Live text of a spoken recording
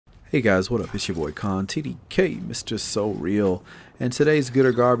Hey guys, what up? It's your boy Khan, TDK, Mr. So Real, and today's Good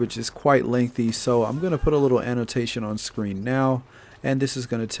or Garbage is quite lengthy, so I'm going to put a little annotation on screen now, and this is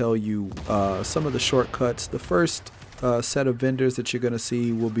going to tell you some of the shortcuts. The first set of vendors that you're going to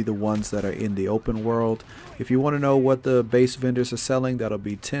see will be the ones that are in the open world. If you want to know what the base vendors are selling, that'll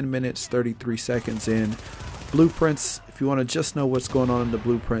be 10 minutes, 33 seconds in. Blueprints, if you want to just know what's going on in the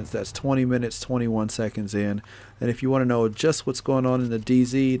blueprints, that's 20 minutes, 21 seconds in. And if you want to know just what's going on in the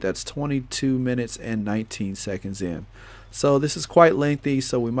DZ, that's 22 minutes and 19 seconds in. So this is quite lengthy,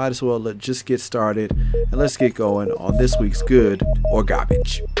 so we might as well just get started. And let's get going on this week's Good or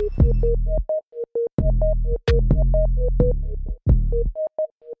Garbage.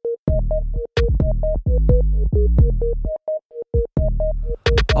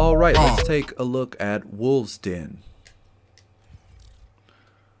 Alright, let's take a look at Wolves Den.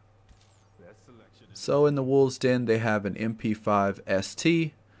 So in the Wolves Den, they have an MP5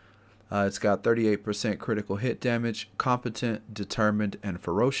 ST. It's got 38% critical hit damage, competent, determined, and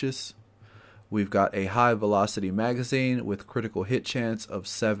ferocious. We've got a high velocity magazine with critical hit chance of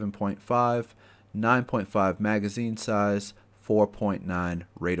 7.5, 9.5 magazine size, 4.9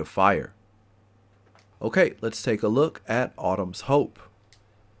 rate of fire. Okay, let's take a look at Autumn's Hope.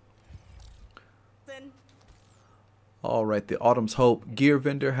 Alright, the Autumn's Hope gear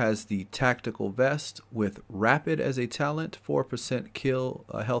vendor has the tactical vest with rapid as a talent, 4% kill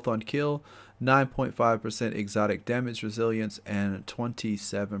health on kill, 9.5% exotic damage resilience, and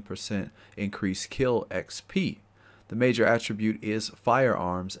 27% increased kill XP. The major attribute is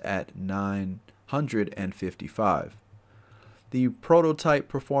firearms at 955. The prototype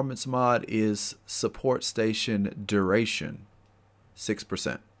performance mod is support station duration,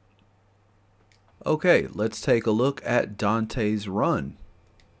 6%. Okay, let's take a look at Dante's Run.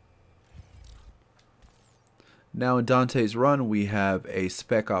 Now in Dante's Run, we have a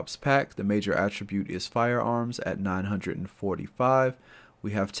Spec Ops pack. The major attribute is firearms at 945.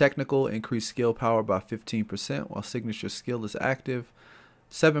 We have technical, increased skill power by 15% while signature skill is active.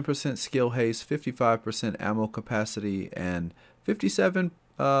 7% skill haste, 55% ammo capacity, and 57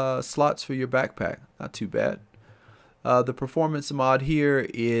 slots for your backpack. Not too bad. The performance mod here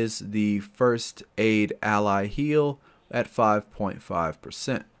is the First Aid Ally Heal at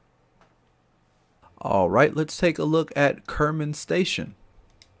 5.5%. Alright, let's take a look at Kerman Station.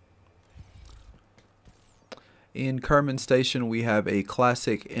 In Kerman Station, we have a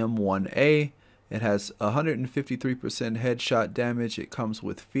classic M1A. It has 153% headshot damage. It comes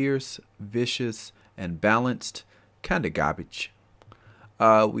with Fierce, Vicious, and Balanced. Kinda garbage.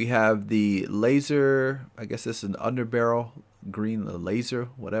 We have the laser, I guess this is an underbarrel green laser,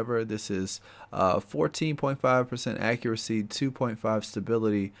 whatever. This is 14.5% accuracy, 2.5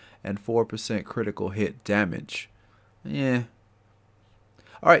 stability, and 4% critical hit damage. Yeah.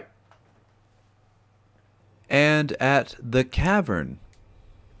 Alright. And at the Cavern.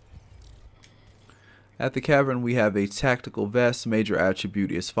 At the Cavern, we have a tactical vest. Major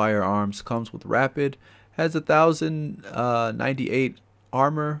attribute is firearms. Comes with rapid. Has 1,098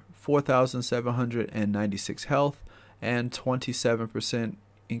 armor, 4,796 health, and 27%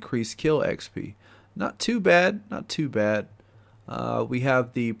 increased kill XP. Not too bad, not too bad. We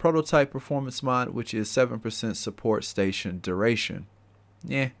have the prototype performance mod, which is 7% support station duration.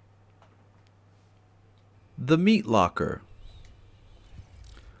 Yeah. The Meat Locker.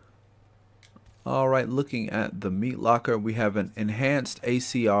 Alright, looking at the Meat Locker, we have an enhanced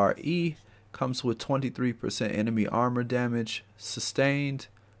ACRE. Comes with 23% enemy armor damage, sustained,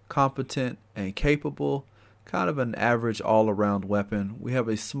 competent, and capable. Kind of an average all-around weapon. We have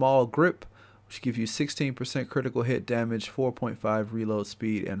a small grip, which gives you 16% critical hit damage, 4.5 reload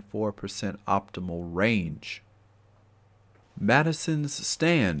speed, and 4% optimal range. Madison's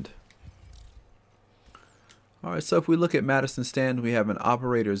Stand. Alright, so if we look at Madison's Stand, we have an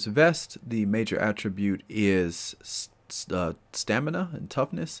operator's vest. The major attribute is stamina and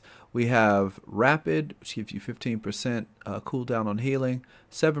toughness. We have rapid, which gives you 15% cooldown on healing,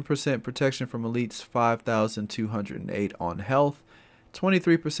 7% protection from elites, 5,208 on health,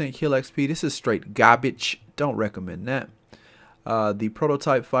 23% kill XP. This is straight garbage. Don't recommend that. The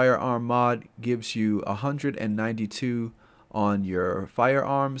prototype firearm mod gives you 192 on your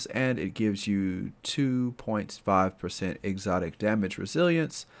firearms, and it gives you 2.5% exotic damage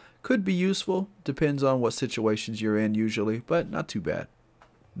resilience. Could be useful, depends on what situations you're in usually, but not too bad.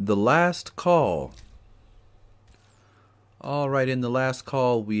 The Last Call. Alright, in the Last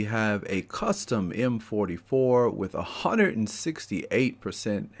Call we have a custom M44 with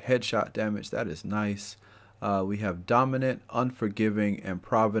 168% headshot damage. That is nice. We have Dominant, Unforgiving, and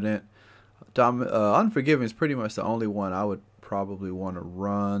Provident. Unforgiving is pretty much the only one I would probably want to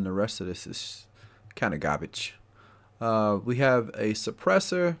run. The rest of this is kind of garbage. We have a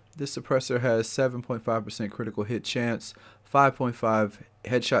suppressor. This suppressor has 7.5% critical hit chance, 5.5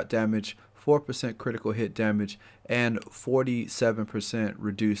 headshot damage, 4% critical hit damage, and 47%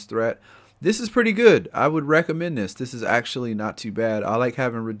 reduced threat. This is pretty good. I would recommend this. This is actually not too bad. I like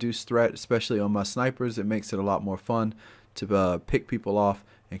having reduced threat, especially on my snipers. It makes it a lot more fun to pick people off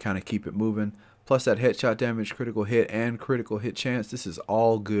and kind of keep it moving. Plus that headshot damage, critical hit, and critical hit chance. This is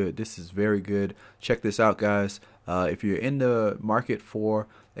all good. This is very good. Check this out, guys. If you're in the market for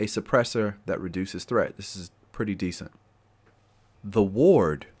a suppressor that reduces threat, this is pretty decent. The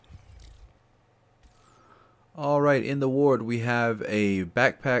Ward. Alright, in the Ward we have a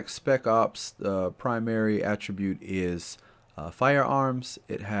backpack spec ops. The primary attribute is firearms.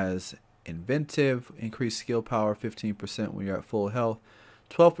 It has inventive, increased skill power 15% when you're at full health,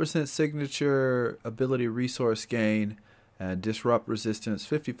 12% signature ability resource gain, and disrupt resistance,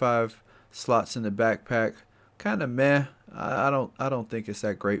 55 slots in the backpack. Kind of meh. I don't think it's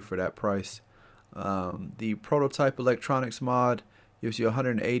that great for that price. The prototype electronics mod gives you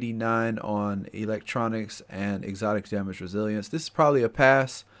 189 on electronics and exotic damage resilience. This is probably a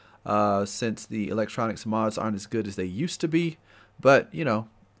pass since the electronics mods aren't as good as they used to be. But, you know,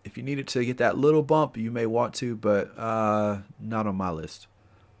 if you needed to get that little bump, you may want to, but not on my list.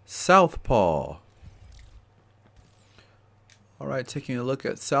 Southpaw. Alright, taking a look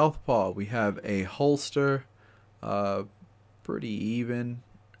at Southpaw, we have a holster, pretty even.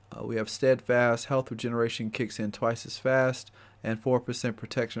 We have steadfast, health regeneration kicks in twice as fast, and 4%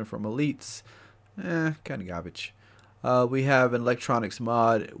 protection from elites. Kind of garbage. We have an electronics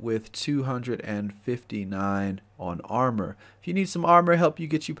mod with 259 on armor. If you need some armor, help you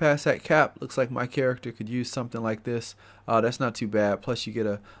get you past that cap. Looks like my character could use something like this. That's not too bad. Plus you get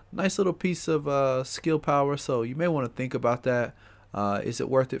a nice little piece of skill power, so you may want to think about that. Is it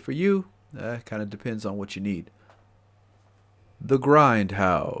worth it for you? Kind of depends on what you need. The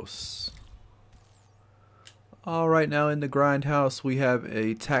Grindhouse. Alright, now in the Grindhouse we have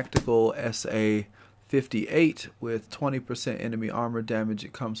a tactical SA-58 with 20% enemy armor damage.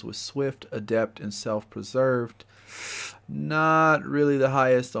 It comes with Swift, Adept, and Self-Preserved. Not really the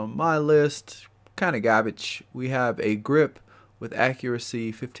highest on my list. Kind of garbage. We have a grip with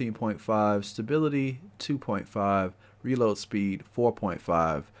accuracy 15.5, stability 2.5, reload speed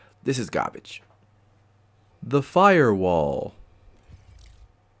 4.5. This is garbage. The Firewall.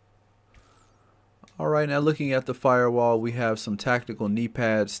 Alright, now looking at the Firewall, we have some tactical knee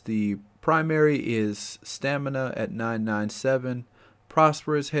pads. The primary is stamina at 997.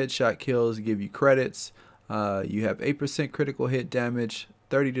 Prosperous headshot kills give you credits. You have 8% critical hit damage,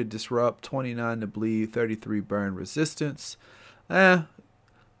 30 to disrupt, 29 to bleed, 33 burn resistance.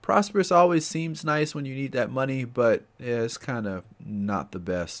 Prosperous always seems nice when you need that money, but it's kind of not the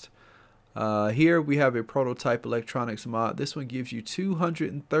best. Here we have a prototype electronics mod. This one gives you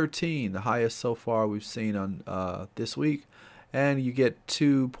 213, the highest so far we've seen on this week, and you get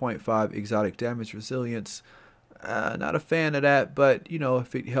 2.5 exotic damage resilience. Not a fan of that, but you know,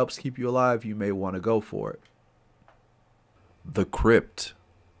 if it helps keep you alive, you may want to go for it. The Crypt.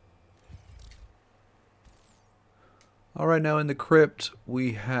 Alright, now in the Crypt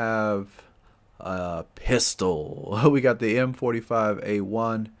we have a pistol. We got the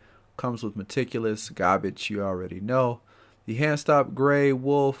M45A1. Comes with meticulous, garbage, you already know. The Handstop Gray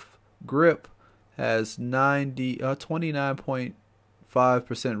Wolf grip has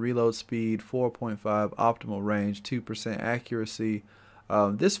 29.5% reload speed, 4.5 optimal range, 2% accuracy.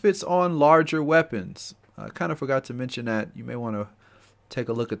 This fits on larger weapons. I kind of forgot to mention that. You may want to take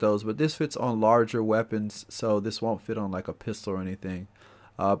a look at those, but this fits on larger weapons, so this won't fit on like a pistol or anything.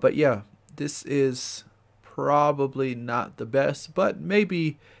 But yeah, this is probably not the best, but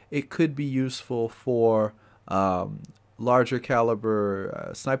maybe it could be useful for larger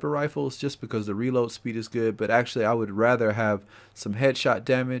caliber sniper rifles, just because the reload speed is good. But actually I would rather have some headshot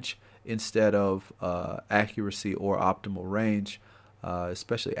damage instead of accuracy or optimal range.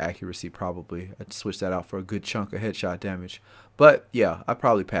 Especially accuracy, probably. I'd switch that out for a good chunk of headshot damage. But yeah, I'd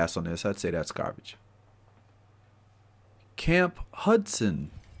probably pass on this. I'd say that's garbage. Camp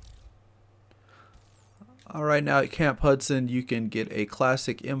Hudson. Alright, now at Camp Hudson you can get a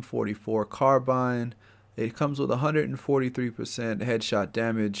classic M44 carbine. It comes with 143% headshot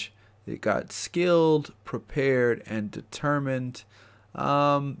damage. It got skilled, prepared, and determined.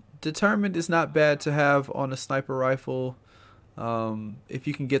 Determined is not bad to have on a sniper rifle if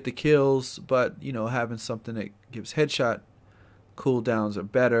you can get the kills, but you know, having something that gives headshot cooldowns are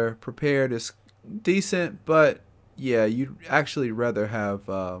better. Prepared is decent, but yeah, you'd actually rather have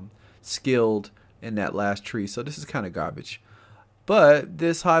skilled in that last tree, so this is kind of garbage. But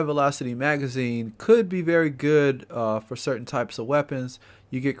this high velocity magazine could be very good for certain types of weapons.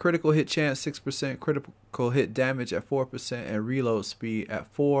 You get critical hit chance 6%, critical hit damage at 4%, and reload speed at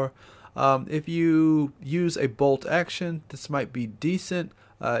 4. If you use a bolt action, this might be decent.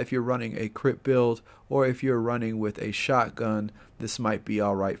 If you're running a crit build, or if you're running with a shotgun, this might be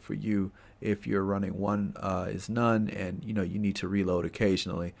alright for you. If you're running one is none, and you need to reload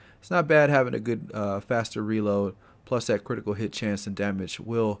occasionally, it's not bad having a good faster reload. Plus that critical hit chance and damage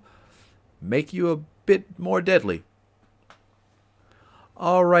will make you a bit more deadly.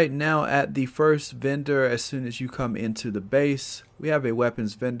 Alright, now at the first vendor, as soon as you come into the base, we have a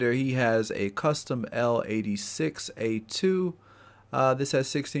weapons vendor. He has a custom L86A2. This has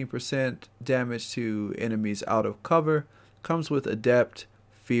 16% damage to enemies out of cover. Comes with adept,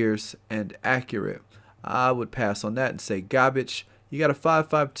 fierce, and accurate. I would pass on that and say garbage. You got a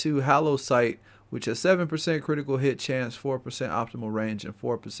 5.52 hollow sight, which has 7% critical hit chance, 4% optimal range, and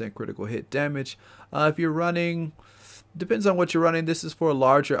 4% critical hit damage. If you're running, depends on what you're running. This is for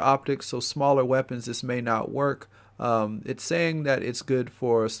larger optics, so smaller weapons, this may not work. It's saying that it's good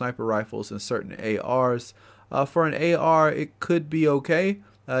for sniper rifles and certain ARs. For an AR, it could be okay.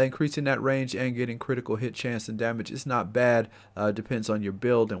 Increasing that range and getting critical hit chance and damage is not bad. Depends on your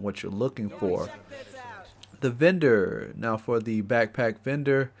build and what you're looking for. The vendor, now for the backpack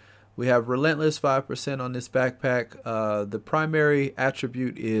vendor, we have relentless 5% on this backpack. The primary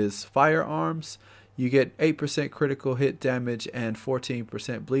attribute is firearms. You get 8% critical hit damage and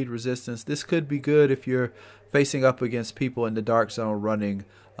 14% bleed resistance. This could be good if you're facing up against people in the dark zone running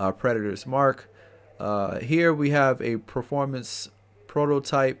Predator's Mark. Here we have a performance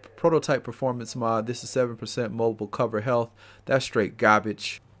prototype performance mod. This is 7% mobile cover health. That's straight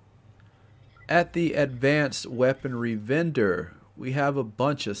garbage. At the advanced weaponry vendor, we have a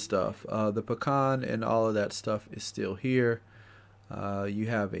bunch of stuff. The pecan and all of that stuff is still here. You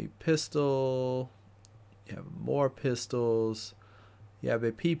have a pistol. You have more pistols. You have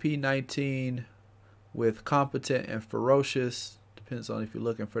a PP-19 with competent and ferocious. Depends on if you're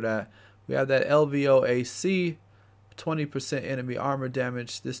looking for that. We have that LVO-AC, 20% enemy armor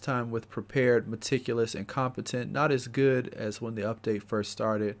damage, this time with prepared, meticulous, and competent. Not as good as when the update first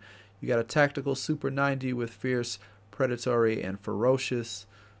started. You got a tactical Super 90 with fierce, predatory, and ferocious.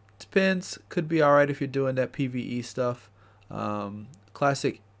 Depends. Could be alright if you're doing that PvE stuff.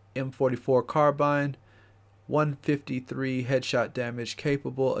 Classic M44 carbine. 153 headshot damage,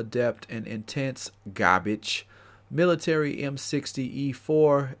 capable, adept, and intense. Garbage. Military M60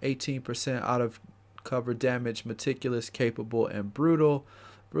 E4, 18% out of cover damage, meticulous, capable, and brutal.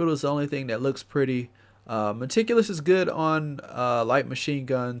 Brutal is the only thing that looks pretty. Meticulous is good on light machine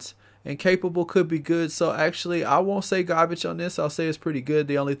guns, and capable could be good. So actually, I won't say garbage on this. I'll say it's pretty good.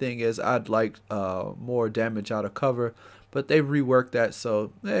 The only thing is I'd like more damage out of cover, but they've reworked that,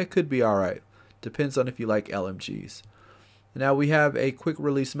 so it could be alright. Depends on if you like LMGs. Now we have a quick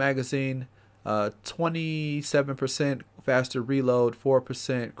release magazine. 27% faster reload,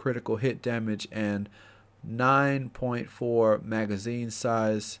 4% critical hit damage, and 9.4 magazine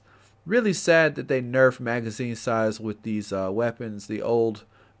size. Really sad that they nerfed magazine size with these weapons. The old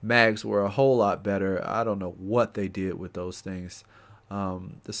mags were a whole lot better. I don't know what they did with those things.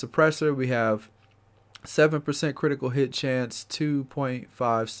 The suppressor, we have 7% critical hit chance,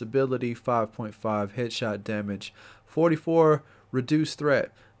 2.5 stability, 5.5 headshot damage, 44 reduced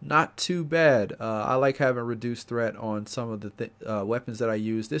threat. Not too bad. I like having reduced threat on some of the weapons that I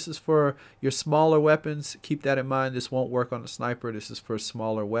use. This is for your smaller weapons. Keep that in mind. This won't work on a sniper. This is for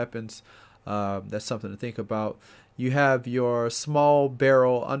smaller weapons. That's something to think about. You have your small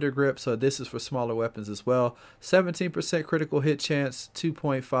barrel undergrip, so this is for smaller weapons as well. 17% critical hit chance,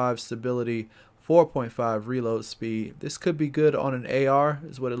 2.5 stability, 4.5 reload speed. This could be good on an AR,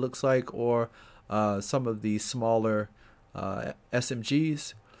 is what it looks like, or some of the smaller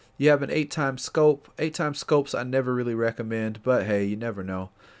SMGs. You have an 8x scope. 8x scopes I never really recommend, but hey, you never know.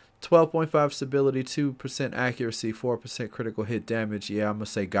 12.5 stability, 2% accuracy, 4% critical hit damage. Yeah, I'm going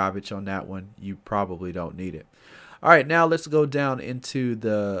to say garbage on that one. You probably don't need it. All right, now let's go down into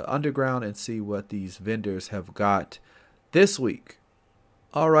the underground and see what these vendors have got this week.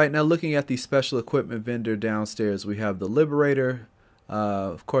 All right, now looking at the special equipment vendor downstairs, we have the Liberator.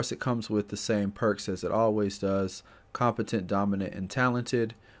 Of course, it comes with the same perks as it always does. Competent, dominant, and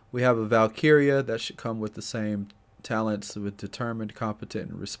talented. We have a Valkyria that should come with the same talents with determined, competent,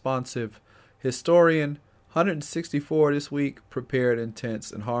 and responsive. Historian, 164 this week, prepared,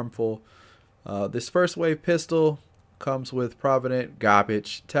 intense, and harmful. This first wave pistol comes with Provident,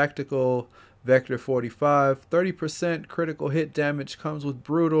 garbage. Tactical, Vector 45, 30% critical hit damage, comes with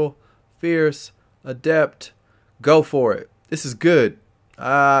brutal, fierce, adept. Go for it. This is good.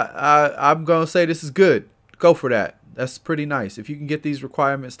 I'm going to say this is good. Go for that. That's pretty nice. If you can get these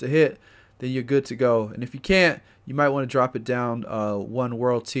requirements to hit, then you're good to go. And if you can't, you might want to drop it down one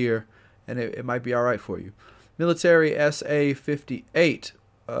world tier, and it might be all right for you. Military SA 58,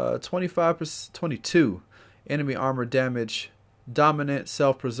 25%, 22. Enemy armor damage, dominant,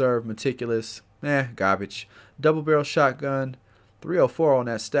 self-preserve, meticulous, garbage. Double barrel shotgun, 304 on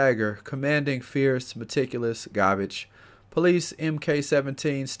that stagger. Commanding, fierce, meticulous, garbage. Police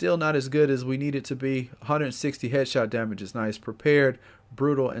MK17, still not as good as we need it to be. 160 headshot damage is nice. Prepared,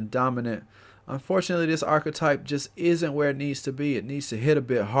 brutal, and dominant. Unfortunately, this archetype just isn't where it needs to be. It needs to hit a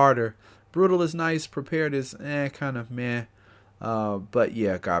bit harder. Brutal is nice. Prepared is kind of meh. But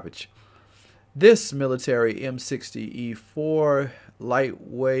yeah, garbage. This military M60E4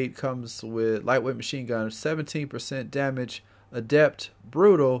 lightweight comes with lightweight machine gun, 17% damage. Adept,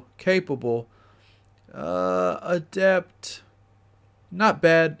 brutal, capable. Adept, not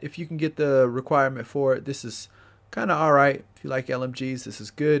bad if you can get the requirement for it. This is kind of alright. If you like LMGs, this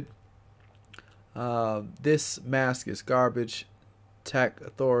is good. This mask is garbage. Tac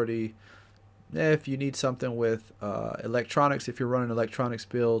authority. If you need something with electronics, if you're running an electronics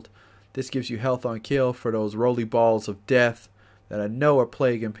build, this gives you health on kill for those roly balls of death that I know are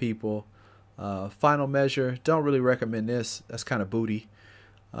plaguing people. Final measure, don't really recommend this. That's kind of booty.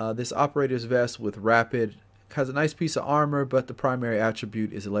 This operator's vest with rapid has a nice piece of armor, but the primary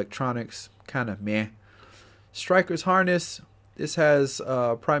attribute is electronics. Kind of meh. Striker's harness. This has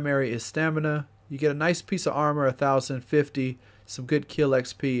primary is stamina. You get a nice piece of armor, 1050. Some good kill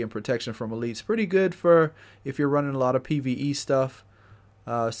XP and protection from elites. Pretty good for if you're running a lot of PvE stuff.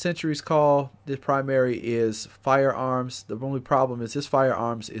 Sentry's Call. This primary is firearms. The only problem is this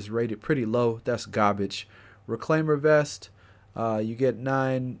firearms is rated pretty low. That's garbage. Reclaimer vest. You get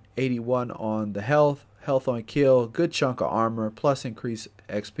 981 on the health on kill, good chunk of armor, plus increased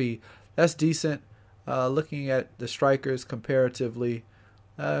XP. That's decent. Looking at the strikers comparatively,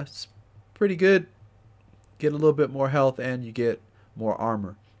 it's pretty good. Get a little bit more health and you get more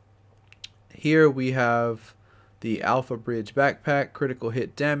armor. Here we have the Alpha Bridge backpack, critical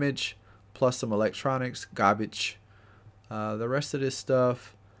hit damage, plus some electronics, garbage. The rest of this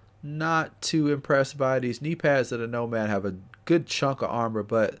stuff, not too impressed by. These knee pads of the Nomad have a good chunk of armor,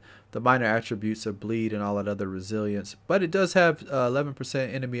 but the minor attributes are bleed and all that other resilience. But it does have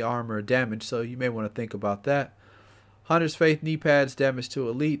 11% enemy armor damage, so you may want to think about that. Hunter's Faith knee pads, damage to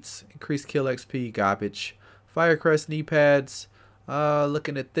elites, increased kill XP, garbage. Firecrest knee pads,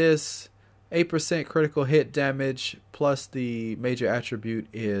 looking at this, 8% critical hit damage, plus the major attribute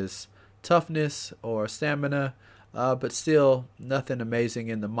is toughness or stamina, but still nothing amazing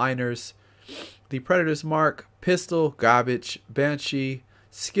in the minors. The Predator's Mark, pistol, garbage. Banshee,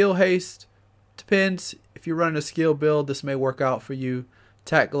 skill haste, depends. If you're running a skill build, this may work out for you.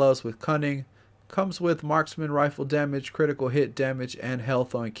 Tac gloves with cunning, comes with marksman rifle damage, critical hit damage, and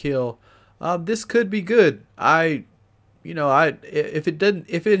health on kill. This could be good. If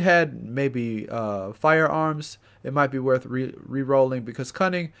it had maybe firearms, it might be worth re-rolling, because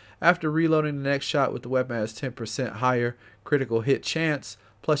cunning, after reloading the next shot with the weapon, has 10% higher critical hit chance.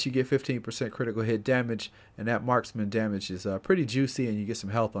 Plus you get 15% critical hit damage, and that marksman damage is pretty juicy, and you get some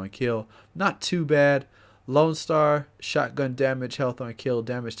health on kill. Not too bad. Lone Star, shotgun damage, health on kill,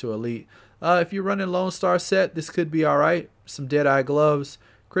 damage to elite. If you're running Lone Star set, this could be alright. Some Deadeye gloves,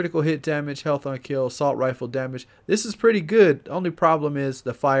 critical hit damage, health on kill, assault rifle damage. This is pretty good. The only problem is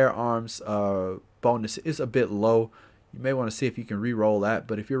the firearms bonus is a bit low. You may want to see if you can re-roll that.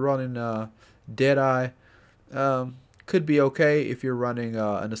 But if you're running Deadeye, could be okay if you're running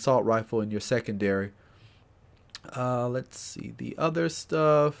an assault rifle in your secondary. Let's see the other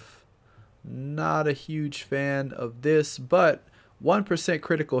stuff. Not a huge fan of this, but 1%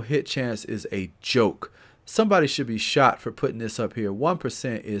 critical hit chance is a joke. Somebody should be shot for putting this up here.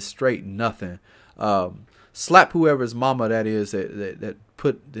 1% is straight nothing. Slap whoever's mama that is that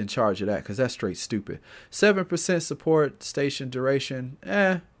put in charge of that, because that's straight stupid. 7% support station duration.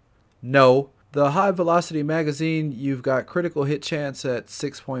 No. The high velocity magazine, you've got critical hit chance at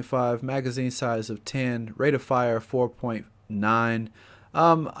 6.5, magazine size of 10, rate of fire 4.9.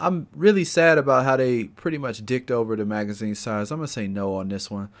 I'm really sad about how they pretty much dicked over the magazine size. I'm going to say no on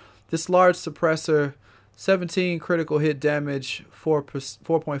this one. This large suppressor, 17 critical hit damage, 4.5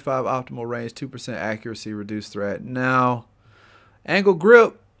 optimal range, 2% accuracy, reduced threat. Now, angle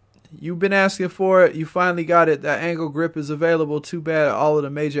grip. You've been asking for it. You finally got it. That angle grip is available. Too bad all of the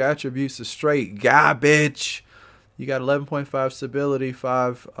major attributes are straight garbage. You got 11.5 stability,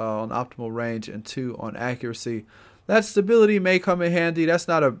 5 on optimal range, and 2 on accuracy. That stability may come in handy. That's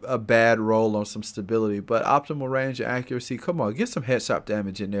not a bad roll on some stability, but optimal range and accuracy. Come on, get some headshot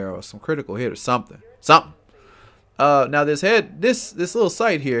damage in there or some critical hit or something. Something. Now this little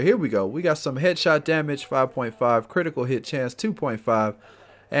sight here we go. We got some headshot damage 5.5, critical hit chance 2.5,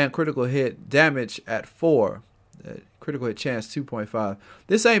 and critical hit damage at 4. Critical hit chance 2.5.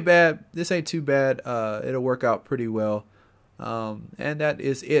 This ain't bad. This ain't too bad. It'll work out pretty well. And that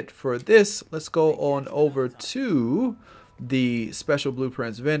is it for this. Let's go on over to the special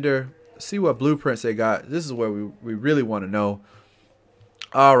blueprints vendor. See what blueprints they got. This is where we really want to know.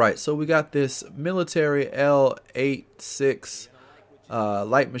 All right, so we got this military L86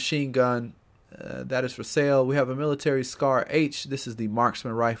 light machine gun. That is for sale. We have a military Scar H. This is the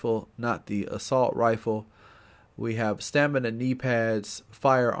marksman rifle, not the assault rifle. We have stamina knee pads,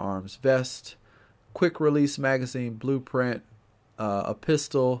 firearms vest, quick release magazine blueprint, a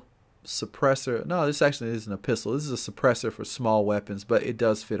pistol, suppressor. No, this actually isn't a pistol. This is a suppressor for small weapons, but it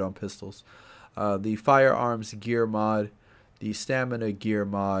does fit on pistols. The firearms gear mod, the stamina gear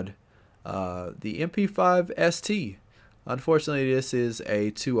mod, the MP5 ST. Unfortunately, this is a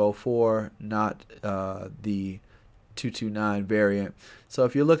 204, not the 229 variant. So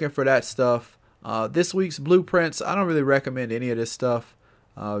if you're looking for that stuff, this week's blueprints, I don't really recommend any of this stuff.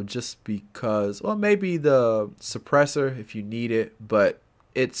 Just because, well, maybe the suppressor if you need it, but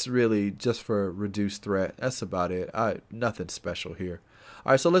it's really just for reduced threat. That's about it. Nothing special here.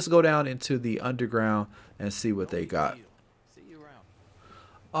 All right, so let's go down into the underground and see what they got.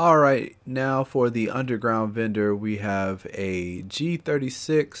 All right, now for the underground vendor, we have a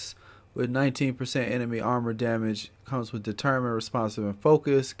G36 with 19% enemy armor damage. Comes with determined, responsive, and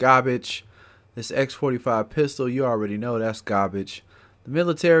focus. Garbage. This X45 pistol, you already know that's garbage. The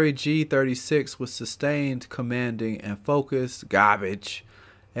military G36 with sustained, commanding, and focus. Garbage.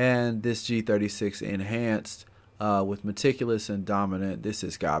 And this G36 enhanced with meticulous and dominant. This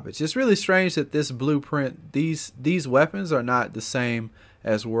is garbage. It's really strange that this blueprint, these weapons are not the same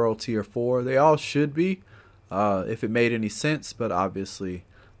as World Tier 4. They all should be if it made any sense, but obviously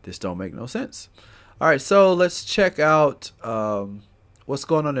this don't make no sense. All right, so let's check out what's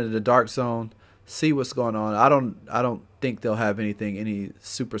going on in the Dark Zone. See what's going on. I don't think they'll have any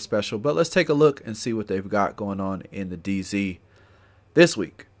super special, but let's take a look and see what they've got going on in the DZ this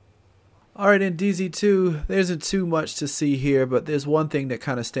week. All right, in DZ2, there isn't too much to see here, but there's one thing that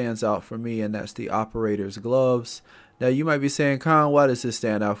kind of stands out for me, and that's the operator's gloves. Now, you might be saying, Con, why does this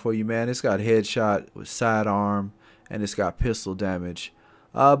stand out for you, man? It's got headshot with sidearm, and it's got pistol damage.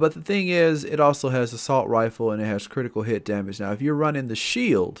 But the thing is, it also has assault rifle, and it has critical hit damage. Now, if you're running the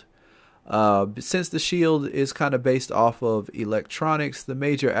shield, since the shield is kind of based off of electronics, the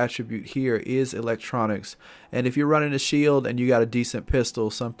major attribute here is electronics. And if you're running a shield and you got a decent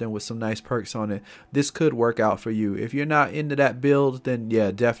pistol, something with some nice perks on it, this could work out for you. If you're not into that build, then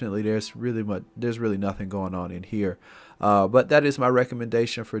yeah, definitely there's really nothing going on in here. But that is my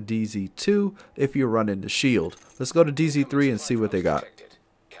recommendation for DZ2 if you're running the shield. Let's go to DZ3 and see what they got.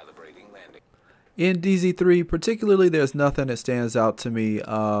 In DZ3 particularly, there's nothing that stands out to me.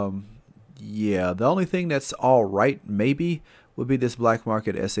 Yeah, the only thing that's all right maybe would be this black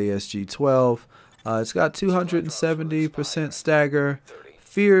market SASG 12. It's got 270% stagger.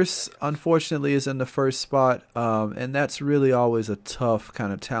 Fierce, unfortunately, is in the first spot, and that's really always a tough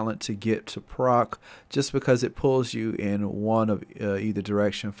kind of talent to get to proc, just because it pulls you in one of either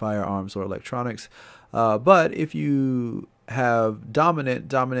direction, firearms or electronics. But if you have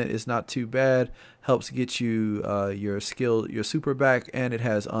dominant is not too bad. Helps get you your super back, and it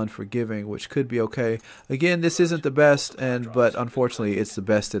has unforgiving, which could be okay. Again, this isn't the best, but unfortunately it's the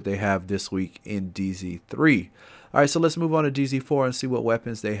best that they have this week in DZ3. All right, so let's move on to DZ4 and see what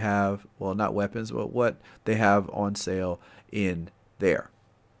weapons they have. Well, not weapons, but what they have on sale in there.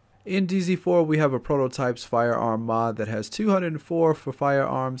 In DZ4, we have a prototypes firearm mod that has 204 for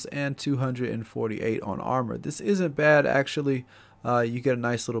firearms and 248 on armor. This isn't bad, actually. You get a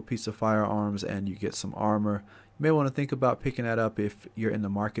nice little piece of firearms and you get some armor. You may want to think about picking that up if you're in the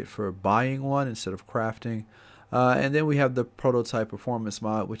market for buying one instead of crafting. And then we have the prototype performance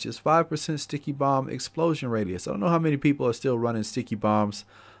mod, which is 5% sticky bomb explosion radius. I don't know how many people are still running sticky bombs,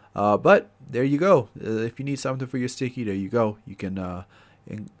 but there you go. If you need something for your sticky, there you go. You can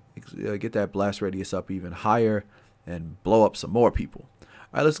get that blast radius up even higher and blow up some more people. All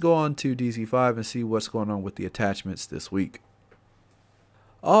right, let's go on to DZ5 and see what's going on with the attachments this week.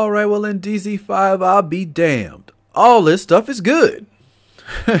 All right, well, in DZ5, I'll be damned. All this stuff is good.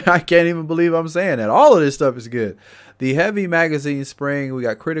 I can't even believe I'm saying that. All of this stuff is good. The heavy magazine spring, we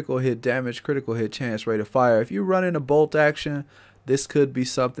got critical hit damage, critical hit chance, rate of fire. If you're running a bolt action, this could be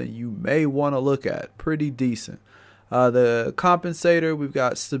something you may want to look at. Pretty decent. The compensator, we've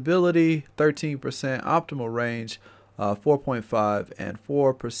got stability 13%, optimal range 4.5, and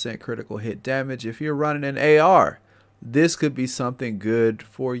 4% critical hit damage. If you're running an AR, this could be something good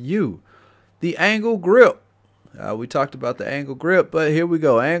for you. The angle grip. We talked about the angle grip, but here we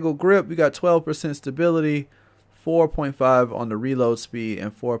go. Angle grip, we got 12% stability, 4.5 on the reload speed,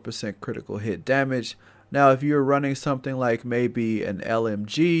 and 4% critical hit damage. Now, if you're running something like maybe an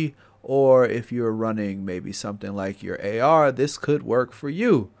LMG, or if you're running maybe something like your AR, this could work for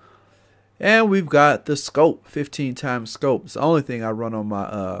you. And we've got the scope, 15 times scope. It's the only thing I run on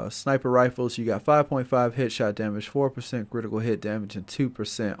my sniper rifles. You got 5.5 headshot damage, 4% critical hit damage, and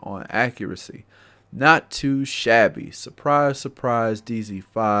 2% on accuracy. Not too shabby. Surprise, surprise,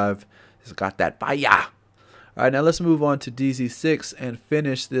 DZ5 has got that fire. All right, now let's move on to DZ6 and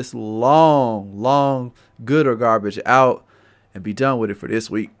finish this long good or garbage out and be done with it for this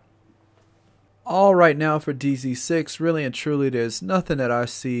week. All right, now for DZ6, really and truly, there's nothing that I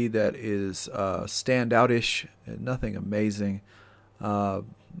see that is standout-ish, nothing amazing.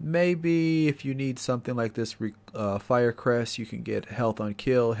 Maybe if you need something like this fire crest, you can get health on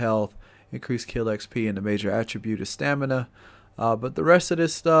kill, health, increased kill XP, and the major attribute is stamina. But the rest of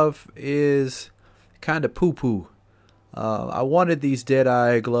this stuff is kind of poo-poo. I wanted these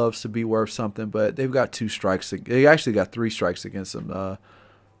Deadeye gloves to be worth something, but they've got 2 strikes. They actually got 3 strikes against them.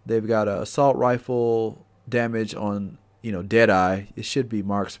 They've got an assault rifle damage on, Deadeye. It should be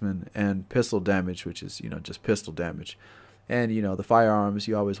marksman, and pistol damage, which is, just pistol damage. And, the firearms,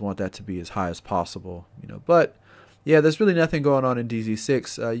 you always want that to be as high as possible, But, yeah, there's really nothing going on in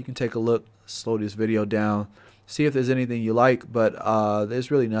DZ6. You can take a look, slow this video down, see if there's anything you like. But there's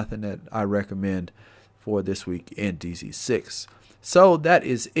really nothing that I recommend for this week in DZ6. So that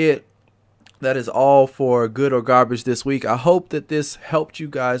is it. That is all for good or garbage this week. I hope that this helped you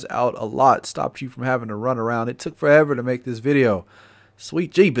guys out a lot, stopped you from having to run around. It took forever to make this video.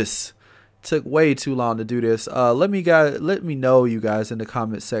 Sweet Jeebus. Took way too long to do this. Let me know, you guys, in the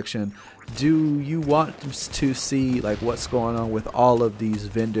comment section. Do you want to see like what's going on with all of these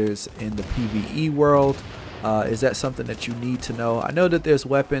vendors in the PvE world? Is that something that you need to know? I know that there's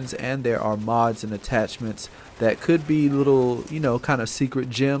weapons and there are mods and attachments that could be little, kind of secret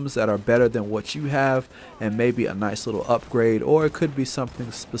gems that are better than what you have, and maybe a nice little upgrade, or it could be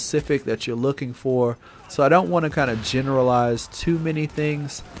something specific that you're looking for. So I don't want to kind of generalize too many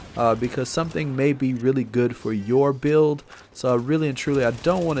things because something may be really good for your build. So really and truly, I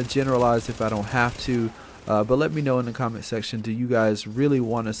don't want to generalize if I don't have to. But let me know in the comment section, do you guys really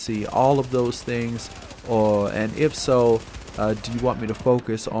want to see all of those things? And if so, do you want me to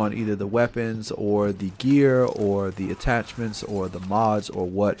focus on either the weapons or the gear or the attachments or the mods, or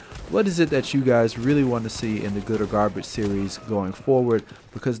what is it that you guys really want to see in the good or garbage series going forward?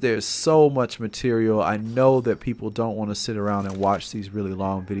 Because there's so much material. I know that people don't want to sit around and watch these really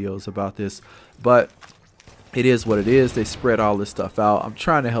long videos about this, but it is what it is. They spread all this stuff out. I'm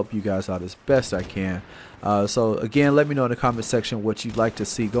trying to help you guys out as best I can. So again, let me know in the comment section what you'd like to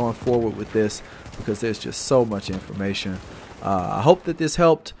see going forward with this, because there's just so much information. I hope that this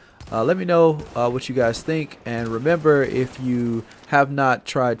helped. Let me know what you guys think, and remember, if you have not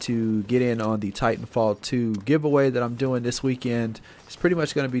tried to get in on the Titanfall 2 giveaway that I'm doing this weekend, it's pretty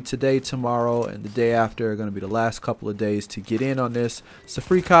much going to be today, tomorrow, and the day after are going to be the last couple of days to get in on this. It's a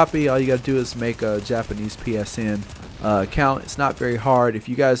free copy. All you got to do is make a Japanese PSN account. It's not very hard. If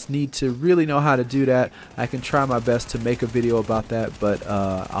you guys need to really know how to do that, I can try my best to make a video about that, but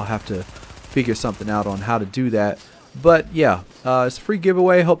I'll have to figure something out on how to do that. But yeah, it's a free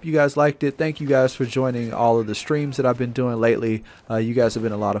giveaway. Hope you guys liked it. Thank you guys for joining all of the streams that I've been doing lately. You guys have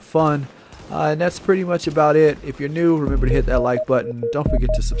been a lot of fun. And that's pretty much about it. If you're new, remember to hit that like button. Don't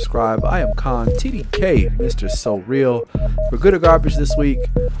forget to subscribe. I am Khan, TDK, Mr. So Real. For good or garbage this week,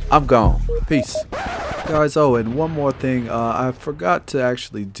 I'm gone. Peace. Guys, oh, and one more thing. I forgot to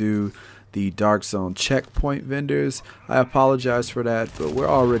actually do the Dark Zone checkpoint vendors. I apologize for that, but we're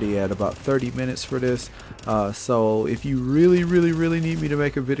already at about 30 minutes for this. So if you really need me to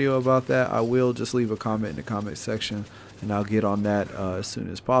make a video about that, I will just leave a comment in the comment section and I'll get on that as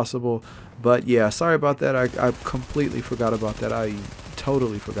soon as possible. But yeah, sorry about that. I completely forgot about that. I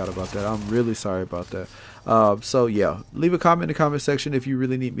totally forgot about that. I'm really sorry about that. So yeah, leave a comment in the comment section if you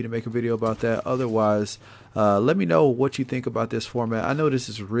really need me to make a video about that. Otherwise, let me know what you think about this format. I know this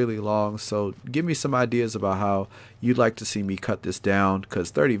is really long, so give me some ideas about how you'd like to see me cut this down,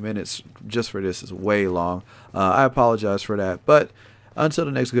 because 30 minutes just for this is way long. I apologize for that, but until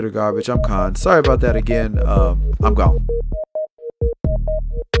the next good or garbage, I'm Khan. Sorry about that again. I'm gone.